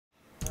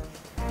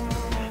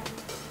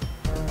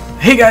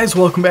Hey guys,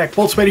 welcome back.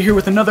 Bolt Spider here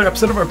with another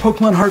episode of our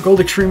Pokemon HeartGold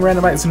Extreme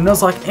Randomized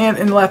Nuzlocke, and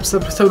in the last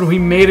episode we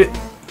made it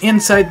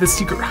inside the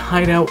secret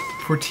hideout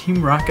for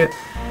Team Rocket,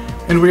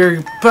 and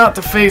we're about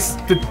to face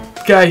the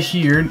guy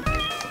here,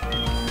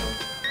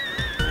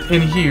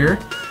 in here,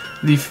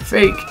 the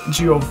fake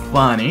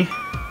Giovanni.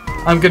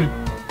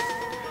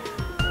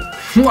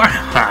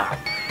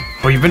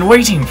 We've been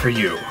waiting for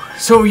you.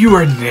 So you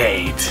are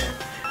Nate.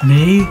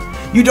 Me?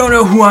 You don't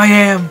know who I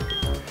am?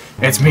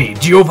 It's me,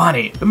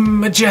 Giovanni, the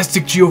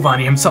majestic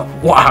Giovanni himself.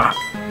 Wow.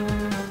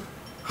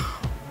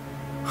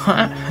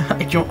 Huh?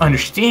 I don't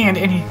understand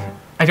any.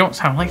 I don't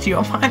sound like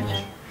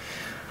Giovanni.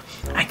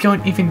 I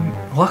don't even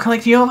look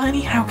like Giovanni.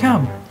 How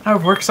come?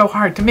 I've worked so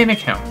hard to mimic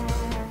him.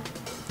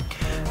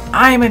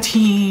 I am a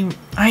Team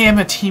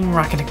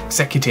Rocket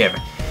executive.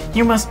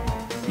 You must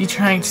be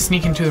trying to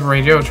sneak into the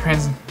radio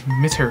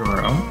transmitter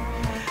room.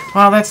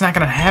 Well, that's not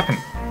gonna happen.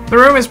 The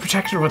room is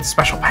protected with a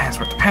special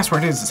password. The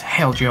password is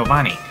Hail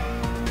Giovanni.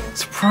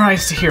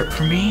 Surprised to hear it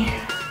from me?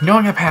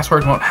 Knowing the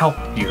password won't help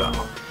you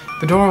though.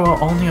 The door will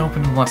only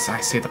open unless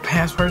I say the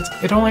passwords.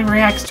 It only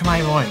reacts to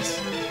my voice.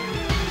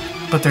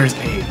 But there's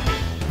a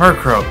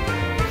Murkrow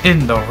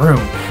in the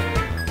room.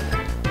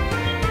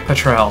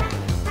 Petrel.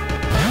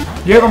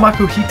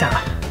 Yeromakuhita.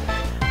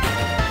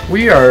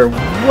 We are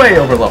way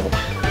over level.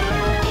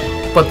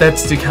 But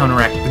that's to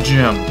counteract the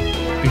gym.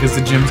 Because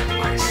the gyms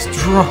are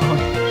strong.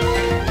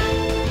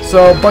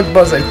 So Bug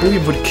Buzz I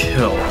believe would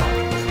kill.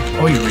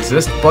 Oh, you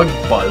resist Bug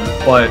Buzz,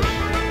 but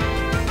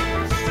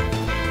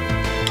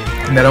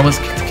and that almost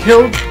gets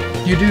killed.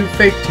 You do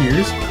fake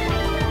tears.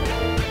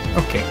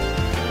 Okay.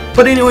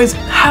 But anyways,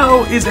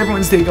 how is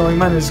everyone's day going?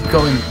 Mine is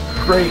going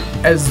great,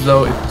 as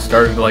though it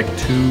started like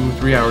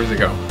 2-3 hours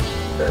ago.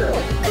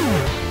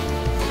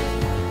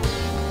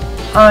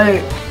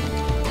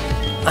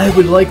 I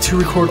would like to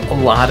record a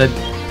lot of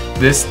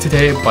this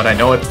today, but I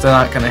know it's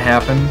not gonna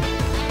happen.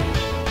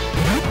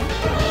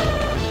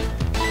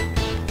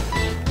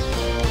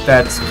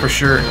 That's for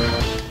sure.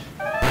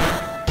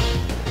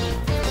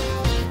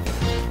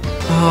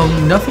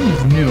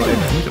 Nothing's new.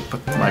 I need to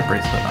put my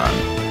bracelet on.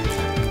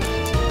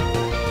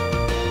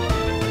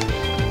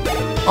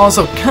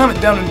 Also, comment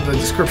down in the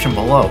description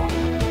below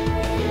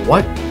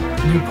what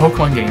new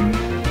Pokemon game,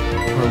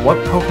 or what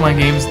Pokemon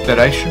games that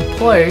I should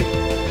play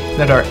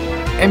that are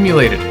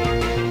emulated,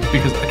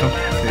 because I don't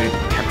have the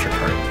capture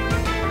card.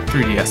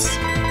 3DS.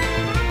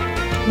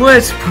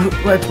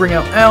 Let's bring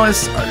out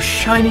Alice, our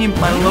shiny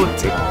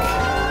Milotic.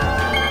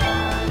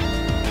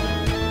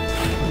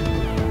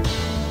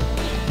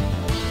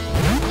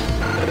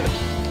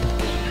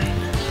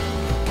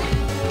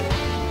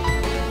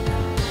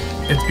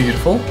 It's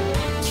beautiful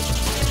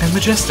and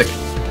majestic.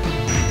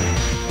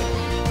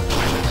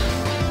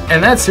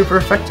 And that's super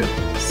effective.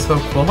 So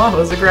Quilava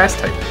is a grass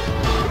type.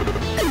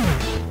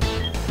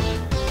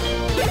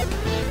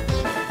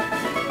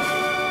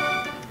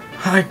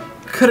 I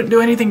couldn't do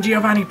anything,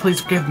 Giovanni,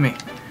 please forgive me.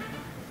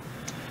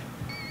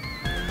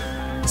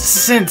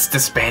 Since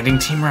disbanding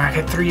Team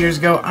Rocket 3 years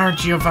ago, our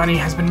Giovanni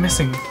has been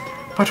missing.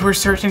 But we're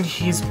certain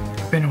he's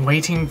been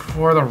waiting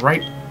for the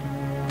right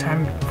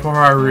time for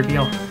our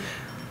reveal.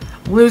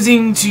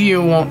 Losing to you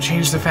won't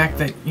change the fact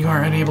that you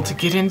are unable to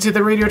get into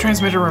the radio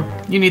transmitter room.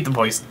 You need the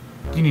voice.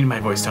 You need my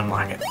voice to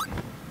unlock it.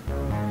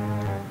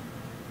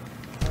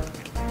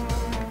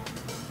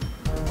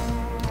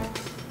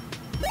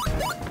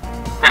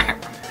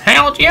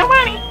 Hail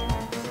Giovanni!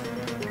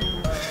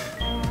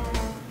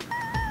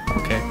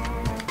 Okay.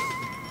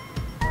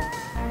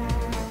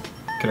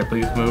 Can I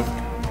please move?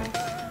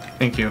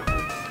 Thank you.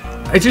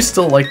 I just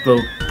still like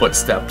the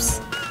footsteps.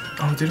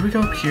 Oh, did we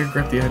go up here,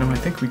 grab the item? I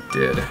think we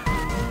did.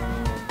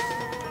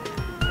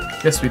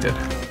 Yes, we did.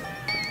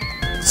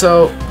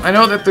 So, I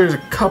know that there's a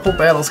couple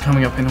battles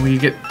coming up, and we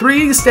get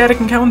 3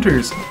 static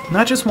encounters.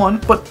 Not just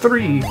 1, but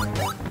 3.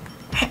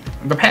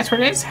 The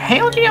password is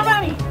Hail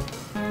Giovanni!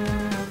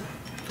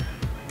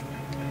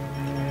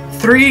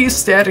 3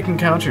 static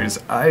encounters.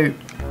 I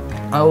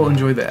will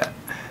enjoy that.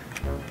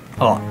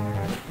 Oh.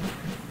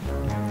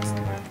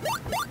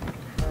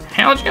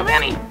 Hail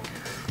Giovanni!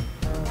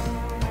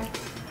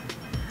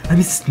 I'm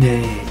a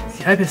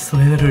snake. I'm a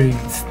slithering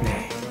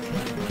snake.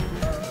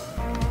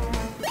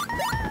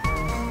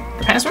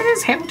 Password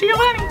is Hail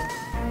Giovanni.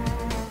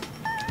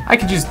 I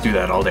could just do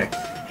that all day.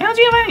 Hail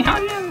Giovanni, Hail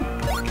Giovanni.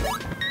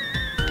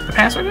 The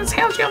password is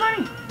Hail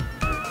Giovanni.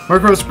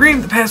 Murkrow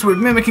screamed the password,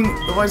 mimicking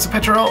the voice of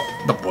Petrel.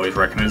 The boys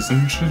recognized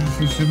him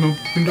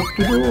opened up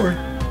the door.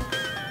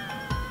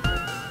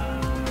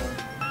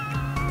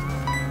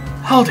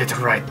 Hold it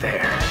right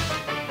there.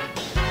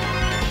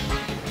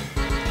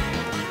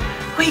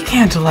 We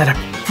can't let a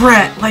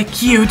brat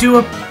like you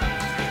do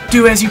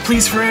as you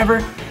please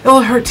forever.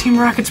 It'll hurt Team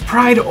Rocket's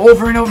pride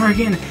over and over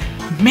again,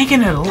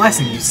 making it a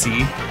lesson, you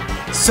see.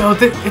 So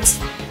it's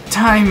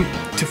time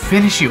to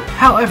finish you.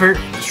 However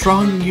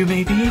strong you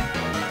may be,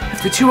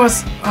 if the two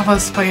of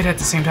us fight at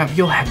the same time,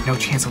 you'll have no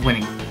chance of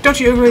winning. Don't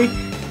you agree?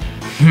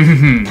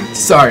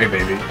 Sorry,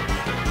 baby.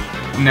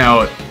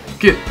 Now,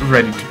 get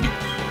ready to be...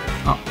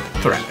 Oh,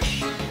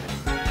 thrash.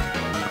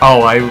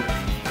 Oh,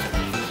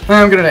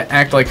 I'm gonna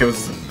act like it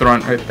was the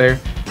run right there.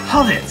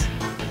 Hold it!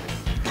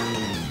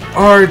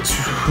 Our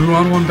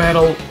 2-on-1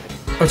 battle?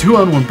 A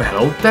 2-on-1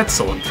 battle? That's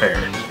so unfair.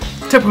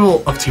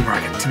 Typical of Team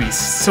Rocket to be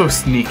so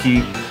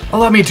sneaky.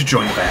 Allow me to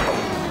join the battle.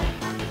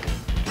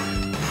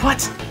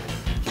 What?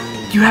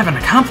 You have an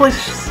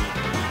accomplice?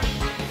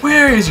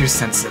 Where is your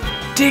sense of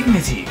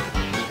dignity?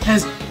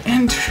 As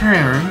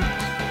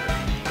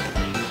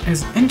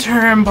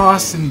interim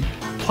boss in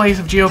place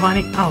of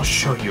Giovanni, I'll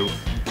show you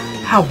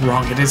how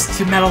wrong it is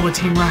to meddle with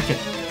Team Rocket.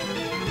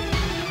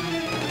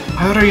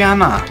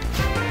 Ariana.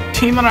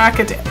 Team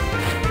Rocket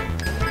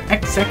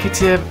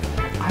Executive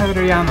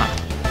Ariana.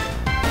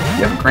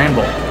 You have a Grand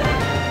Bowl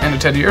and a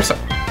Teddy Ursa.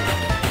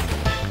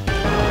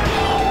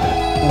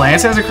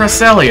 Lance has a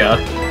Cresselia.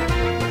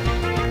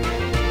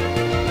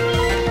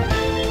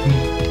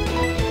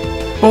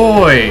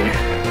 Boy.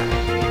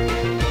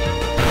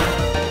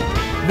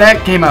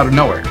 That came out of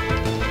nowhere.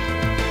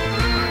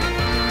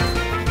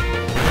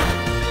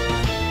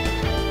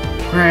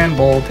 Grand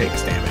Bowl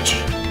takes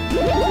damage.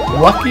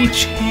 Lucky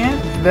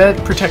Chant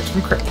that protects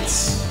from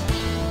crits.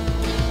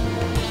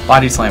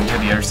 Body Slam to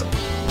the other side.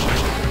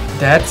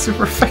 That's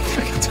super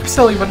effective against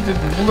Cresselia, but it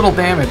did little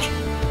damage.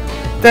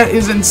 That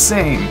is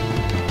insane.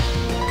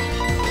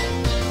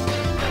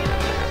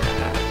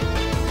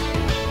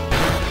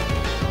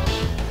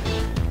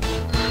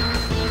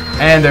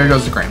 And there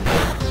goes the Grand Bowl.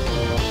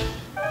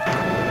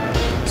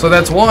 So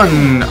that's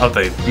one of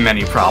the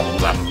many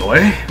problems out of the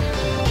way.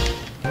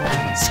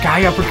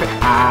 Sky Uppercut.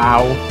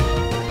 Ow.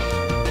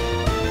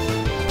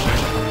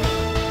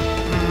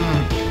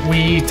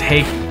 We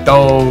take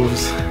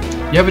those.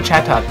 You have a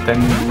Chatot,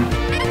 then...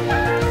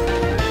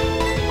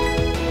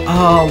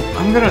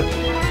 I'm gonna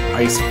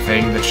Ice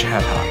Fang the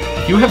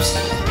Chatot. You have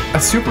a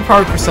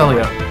superpowered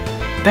Cresselia.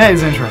 That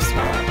is interesting.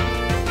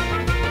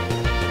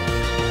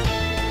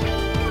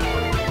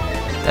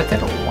 That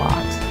did a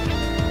lot.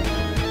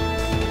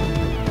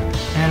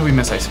 And we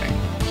miss Ice Fang.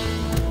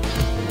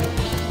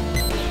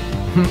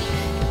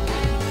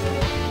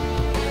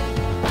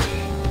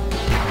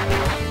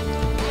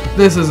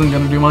 This isn't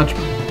gonna do much.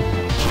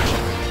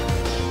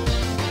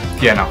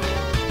 Yeah, no.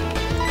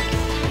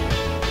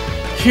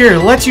 Here,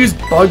 let's use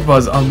Bug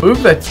Buzz, a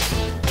move that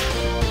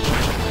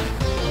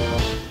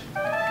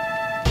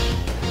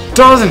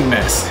doesn't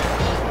miss.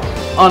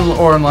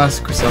 Or unless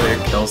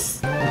Cresselia kills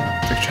the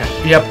Chat.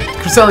 Yep,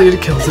 Cresselia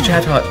kills the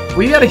Chatot.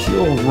 We gotta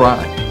heal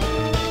Rod.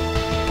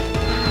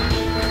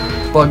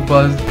 Bug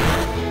Buzz.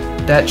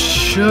 That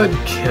should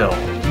kill.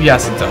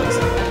 Yes, it does.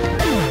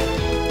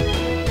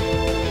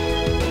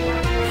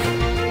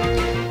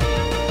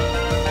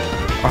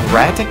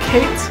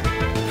 Eradicate?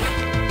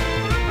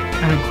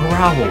 And a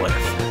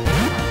Growlithe.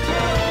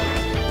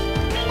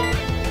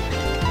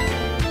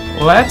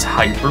 Let's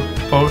Hyper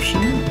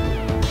Potion.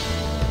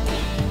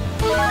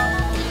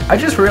 I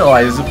just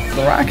realized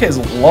the Rocket is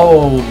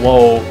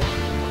low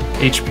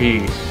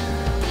HP.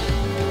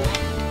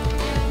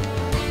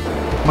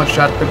 Much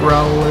shot the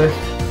Growlithe.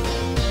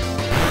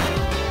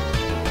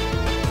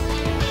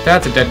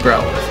 That's a dead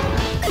Growlithe.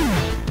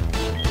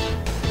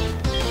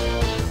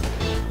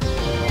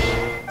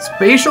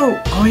 Spatial?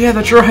 Oh yeah,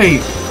 that's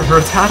right.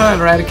 Rattata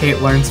and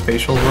Eradicate learn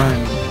Spatial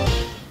Run.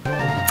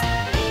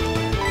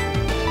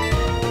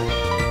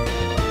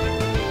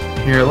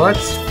 Here,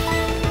 let's...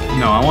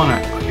 No, I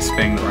want to Ice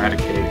Fang the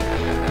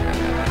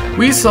Eradicate.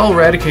 We saw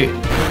Eradicate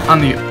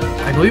on the...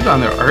 I believe on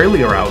the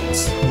earlier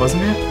routes,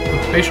 wasn't it?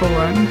 With Spatial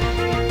Run?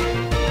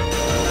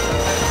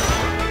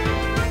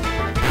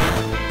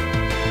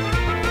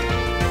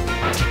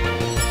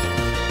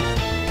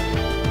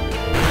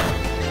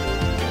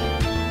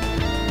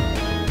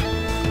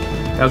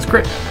 That was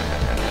great.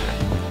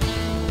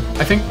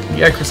 I think,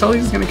 yeah,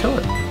 Cresselia's gonna kill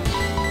it.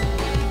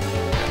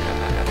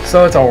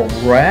 So it's a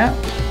wrap.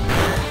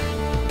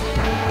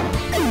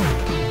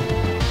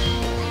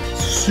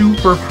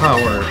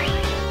 Superpower.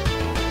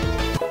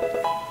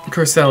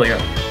 Cresselia.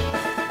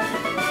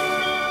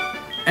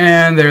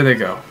 And there they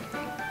go.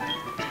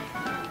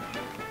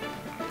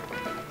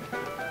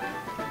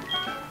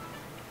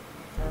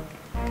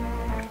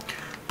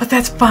 But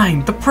that's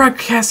fine. The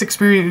broadcast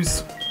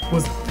experience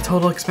was a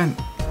total expense.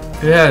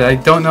 Yeah, I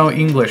don't know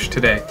English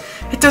today.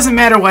 It doesn't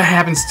matter what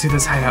happens to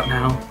this hideout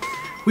now.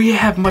 We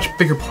have much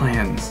bigger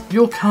plans.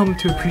 You'll come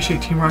to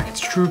appreciate Team Rocket's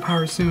true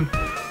power soon.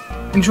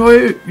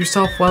 Enjoy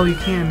yourself while you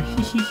can.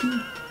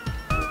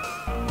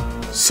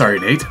 Sorry,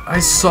 Nate. I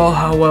saw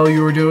how well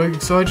you were doing,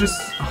 so I just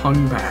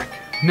hung back.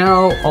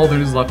 Now, all there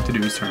is left to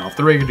do is turn off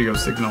the radio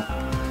signal.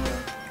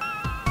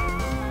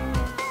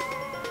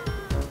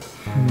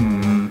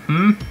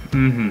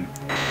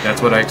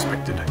 That's what I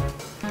expected.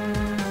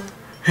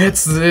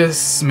 It's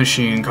this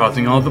machine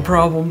causing all the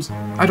problems.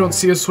 I don't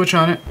see a switch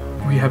on it.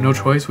 We have no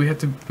choice. We have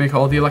to make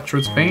all the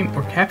electrodes faint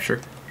or capture.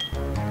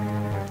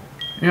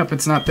 Yep,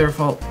 it's not their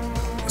fault.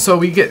 So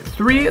we get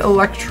 3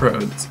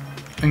 electrodes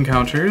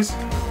encounters.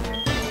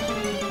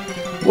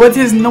 What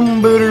is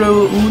number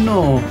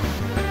uno?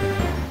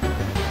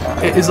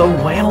 It is a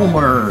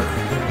Whalmer.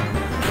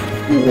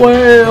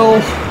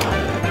 Well,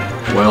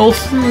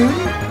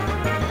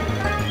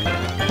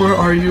 Where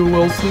are you,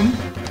 Wilson?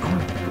 Oh,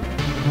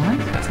 what?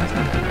 That's not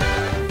correct.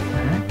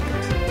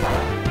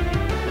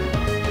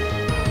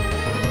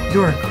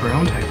 You're a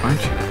ground type,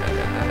 aren't you?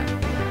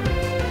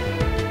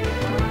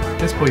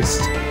 This boy's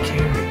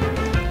scary.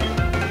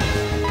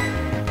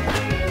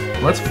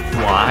 Let's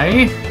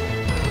fly.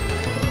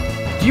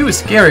 You a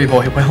scary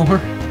boy, Wilmer.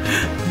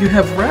 You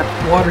have Rap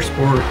Water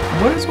Sport.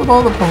 What is with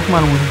all the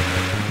Pokemon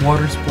with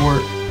Water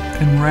Sport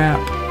and Rap?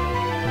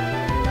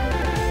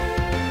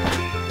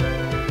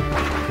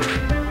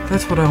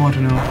 That's what I want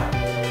to know.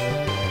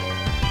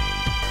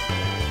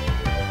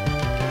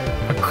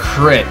 A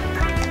crit.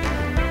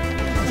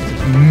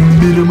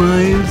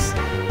 Minimize.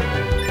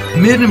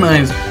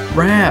 Minimize.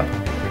 Rap.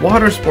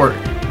 Water Sport.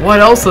 What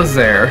else is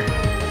there?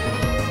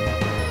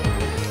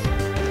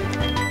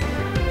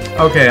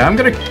 Okay, I'm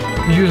gonna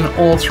use an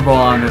Ultra Ball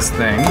on this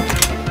thing.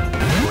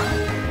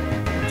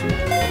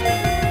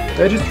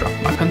 Did I just drop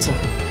my pencil?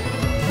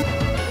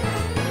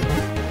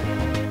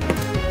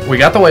 We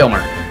got the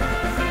Whalmer.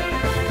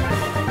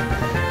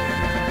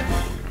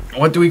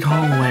 What do we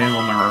call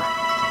Whalmer?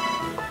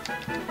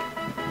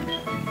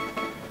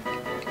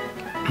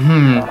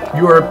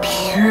 You are a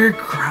pure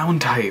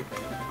ground type.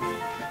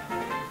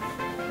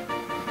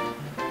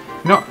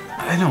 No,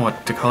 I know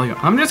what to call you.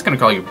 I'm just gonna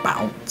call you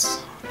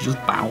Bounce. Just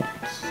Bounce.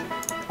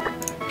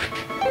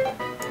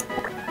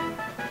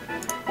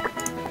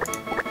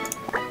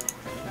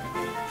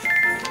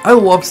 I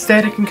love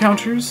static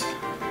encounters.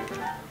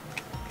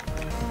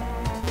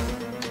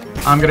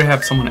 I'm gonna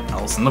have someone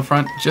else in the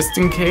front just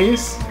in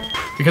case,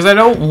 because I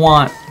don't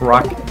want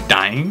Rock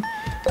dying.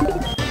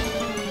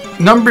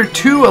 Number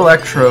 2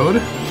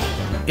 Electrode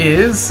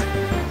is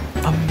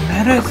a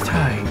Meta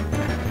type.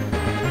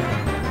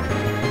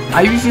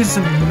 I've used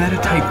a Meta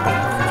type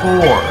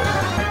before.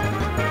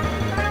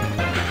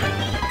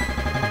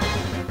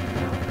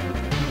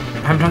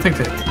 I have nothing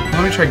to.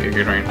 Let me try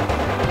Giga Drain.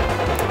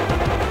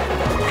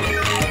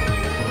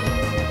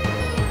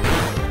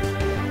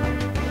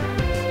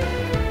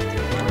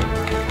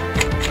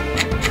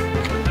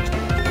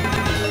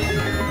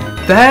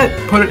 That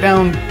put it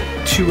down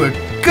to a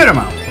good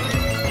amount.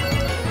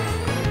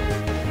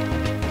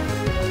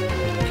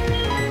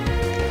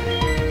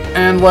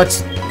 And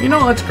let's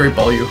Great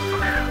Ball you.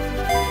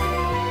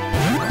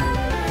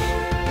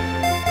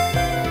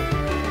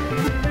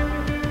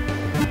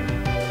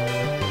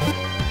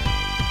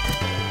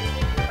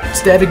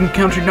 Static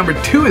encounter number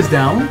 2 is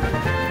down.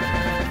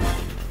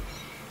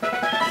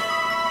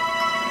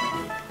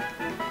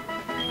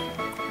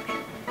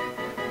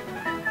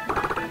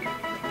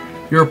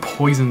 You're a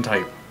poison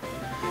type.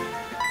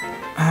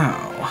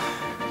 Ow.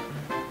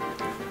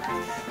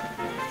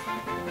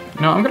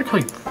 No, I'm gonna call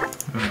you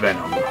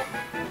Venom.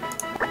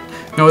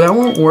 No, that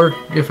won't work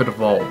if it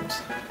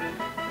evolves.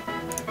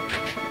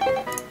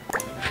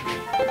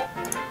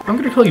 I'm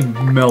gonna call you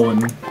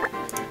Melon.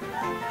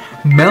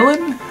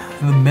 Melon?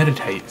 The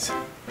Meditates.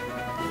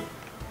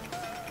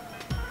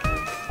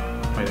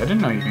 Wait, I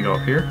didn't know you can go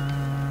up here.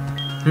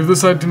 Leave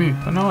this side to me.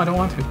 But no, I don't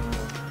want to.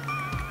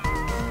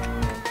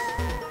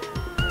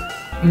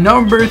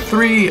 Number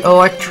 3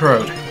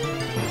 Electrode.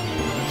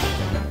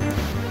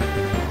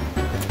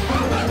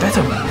 That's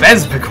a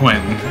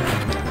Vespiquen.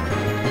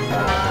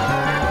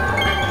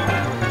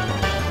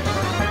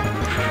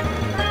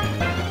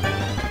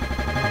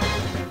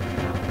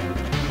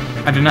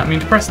 I did not mean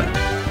to press that.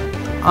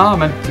 I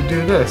meant to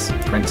do this.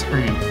 Print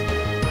screen.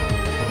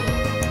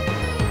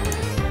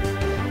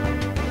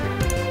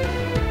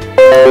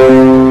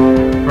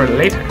 For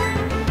later.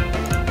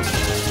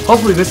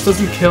 Hopefully this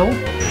doesn't kill,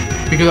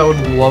 because I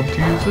would love to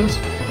use this.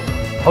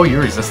 Oh, you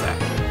resist that.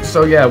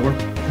 So yeah,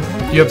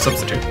 you have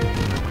Substitute.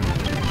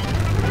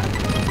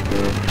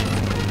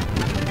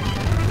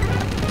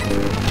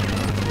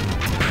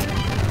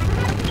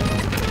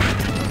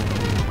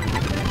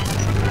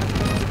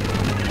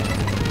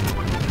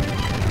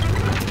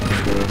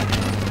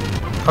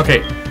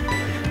 Okay,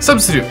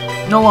 Substitute,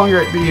 no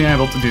longer being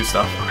able to do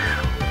stuff.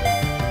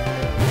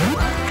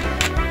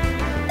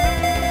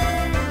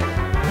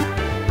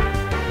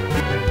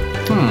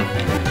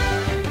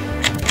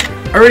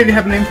 I already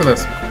have a name for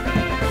this.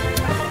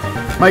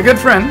 My good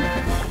friend,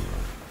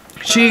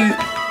 she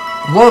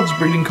loves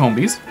breeding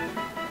Combies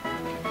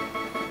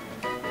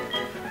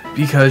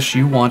because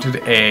she wanted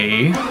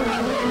a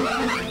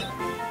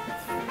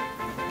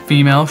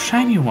female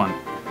shiny one.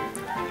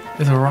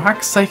 It's a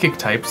rock psychic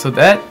type, so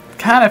that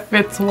kind of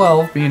fits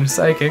well being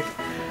psychic.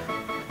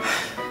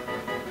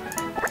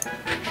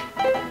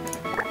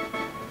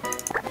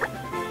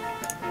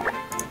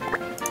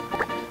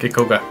 Get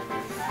Koga.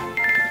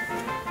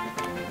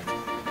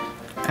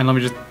 And let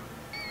me just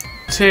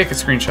take a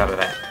screenshot of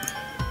that.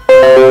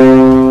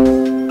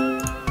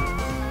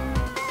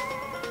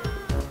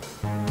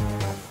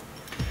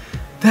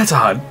 That's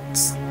odd.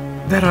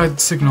 That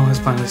odd signal has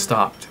finally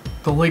stopped.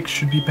 The lake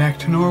should be back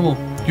to normal.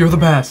 You're the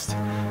best.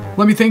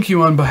 Let me thank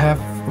you on behalf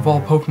of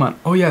all Pokemon.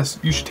 Oh yes,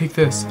 you should take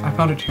this. I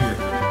found it here.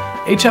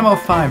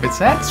 HMO5, it's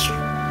that?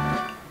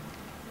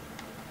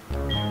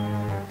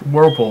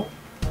 Whirlpool.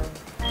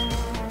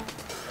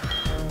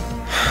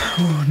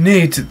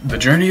 Nate, the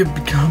journey of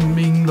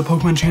becoming the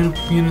Pokemon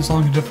champion is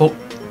long and difficult.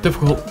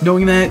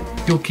 Knowing that,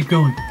 you'll keep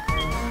going.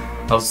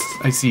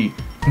 I see.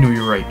 No,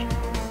 you're right.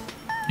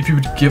 If you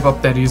would give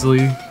up that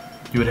easily,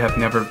 you would have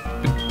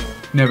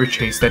never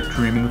chased that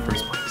dream in the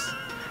first place.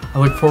 I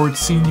look forward to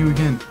seeing you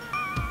again.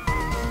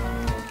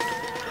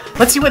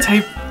 Let's see what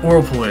type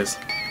Whirlpool is.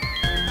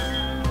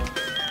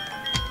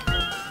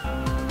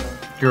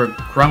 You're a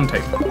ground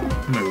type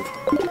move.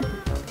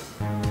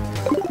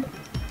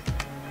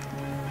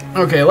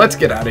 Okay, let's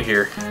get out of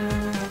here.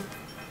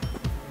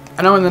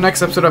 I know in the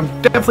next episode I'm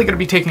definitely going to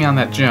be taking on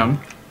that gym.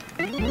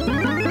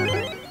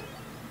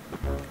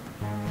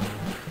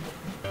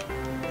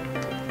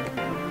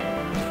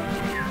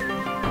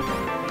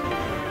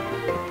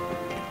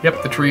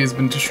 Yep, the tree has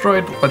been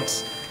destroyed.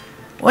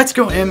 Let's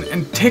go in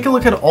and take a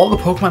look at all the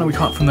Pokemon we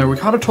caught from there. We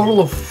caught a total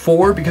of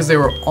 4 because they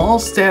were all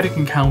static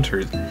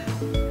encounters.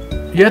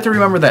 You have to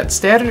remember that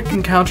static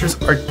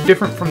encounters are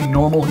different from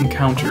normal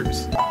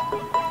encounters.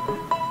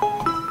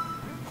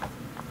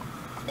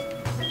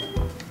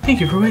 Thank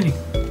you for waiting.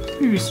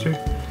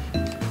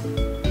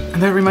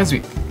 And that reminds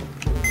me,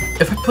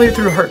 if I play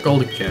through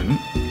HeartGold again,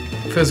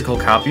 physical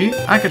copy,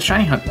 I could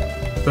shiny hunt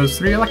those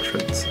 3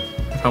 electrodes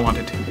if I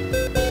wanted to.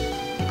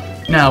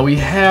 Now we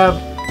have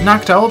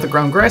Noctowl, the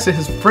ground grass, it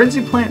has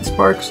Frenzy Plant,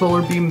 Spark,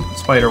 Solar Beam,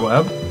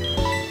 Spiderweb.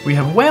 We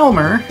have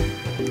Whalmer,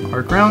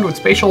 our ground with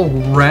Spatial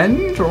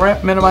Rend,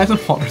 Wrap, Minimize, and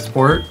Water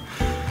Sport.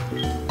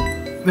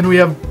 Then we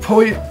have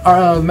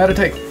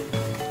Metatype,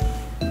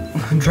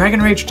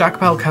 Dragon Rage,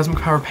 Jacopile, Cosmic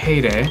Power,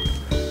 Payday,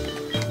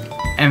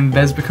 and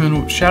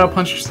Vesbicune, Shadow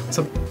Punch,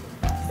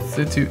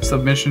 Substitute,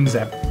 Submission,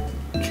 Zap,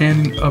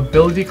 Cannon,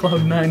 Ability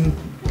Cloud 9.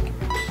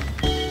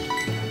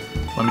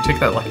 Let me take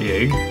that lucky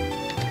egg.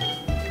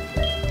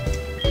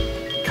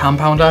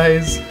 Compound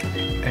Eyes.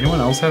 Anyone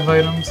else have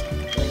items?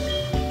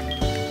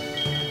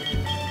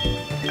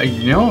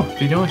 No,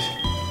 they don't.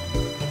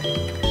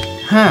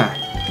 Huh.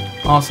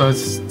 Also, I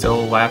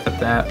still laugh at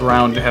that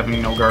round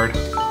having no guard.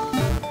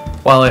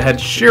 While it had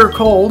sheer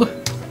cold.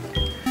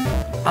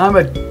 I'm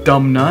a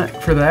dumb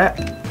nut for that.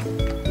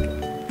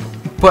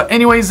 But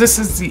anyways, this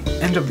is the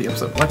end of the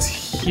episode. Let's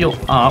heal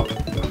up.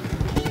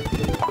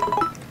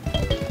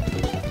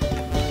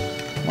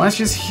 Let's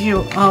just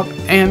heal up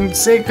and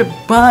say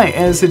goodbye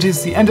as it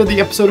is the end of the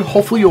episode.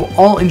 Hopefully you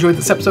all enjoyed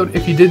this episode.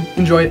 If you did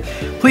enjoy it,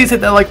 please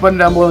hit that like button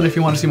down below, and if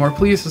you want to see more,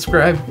 please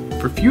subscribe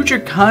for future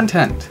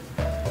content.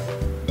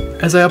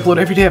 As I upload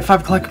every day at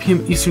 5 o'clock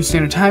p.m. Eastern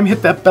Standard Time,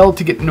 hit that bell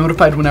to get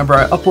notified whenever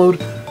I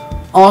upload.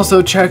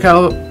 Also check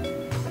out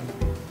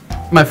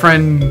my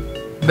friend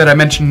that I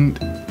mentioned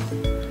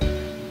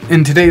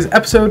in today's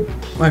episode,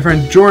 my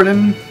friend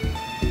Jordan.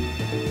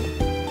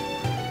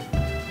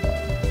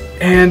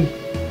 And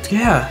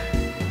yeah,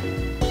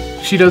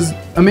 she does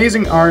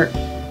amazing art,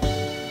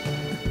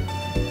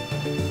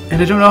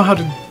 and I don't know how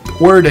to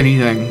word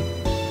anything.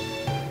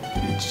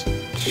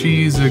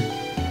 She's a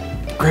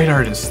great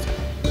artist.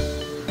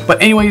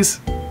 But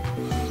anyways,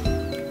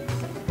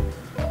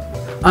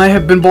 I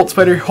have been Bolt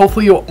Spider.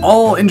 Hopefully you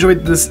all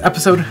enjoyed this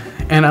episode,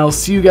 and I'll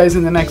see you guys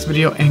in the next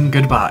video, and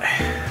goodbye.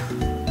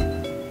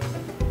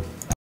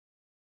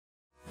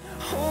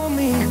 Hold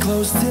me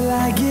close till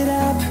I get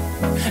up.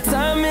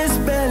 Time is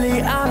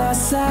barely on our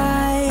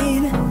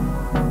side.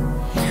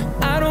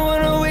 I don't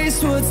wanna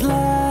waste what's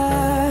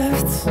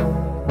left.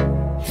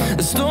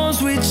 The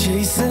storms we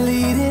chase are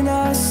leading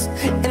us.